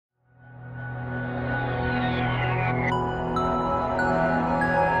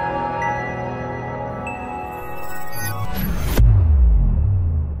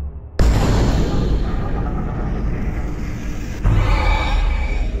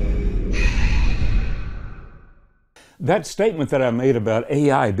That statement that I made about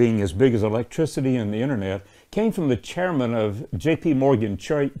AI being as big as electricity and the internet came from the chairman of JP Morgan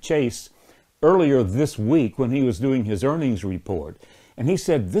Chase earlier this week when he was doing his earnings report. And he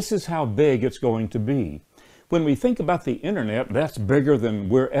said, this is how big it's going to be. When we think about the internet, that's bigger than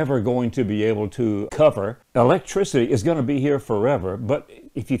we're ever going to be able to cover. Electricity is going to be here forever. But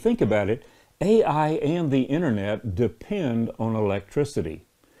if you think about it, AI and the internet depend on electricity.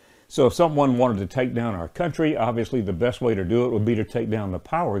 So if someone wanted to take down our country, obviously the best way to do it would be to take down the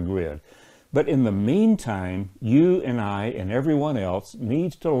power grid. But in the meantime, you and I and everyone else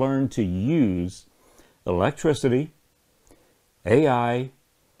needs to learn to use electricity, AI.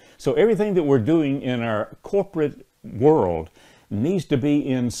 So everything that we're doing in our corporate world needs to be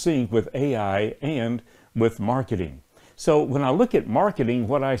in sync with AI and with marketing. So when I look at marketing,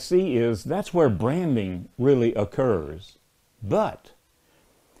 what I see is that's where branding really occurs. But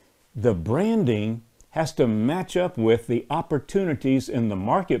the branding has to match up with the opportunities in the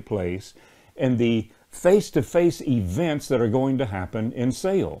marketplace and the face-to-face events that are going to happen in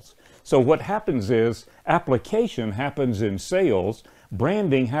sales. So what happens is application happens in sales,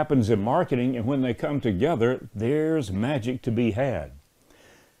 branding happens in marketing, and when they come together, there's magic to be had.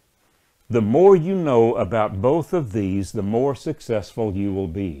 The more you know about both of these, the more successful you will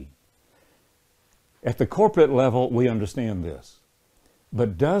be. At the corporate level, we understand this.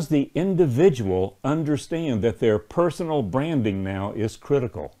 But does the individual understand that their personal branding now is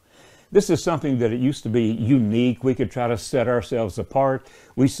critical? This is something that it used to be unique. We could try to set ourselves apart.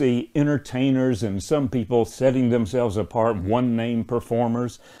 We see entertainers and some people setting themselves apart, one-name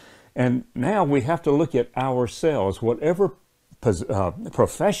performers. And now we have to look at ourselves. Whatever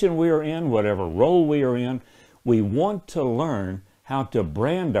profession we are in, whatever role we are in, we want to learn how to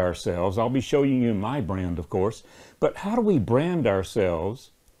brand ourselves. I'll be showing you my brand, of course. But how do we brand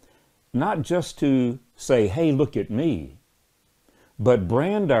ourselves? Not just to say, hey, look at me, but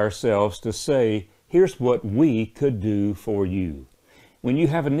brand ourselves to say, here's what we could do for you. When you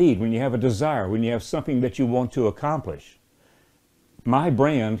have a need, when you have a desire, when you have something that you want to accomplish, my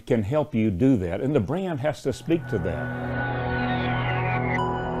brand can help you do that. And the brand has to speak to that.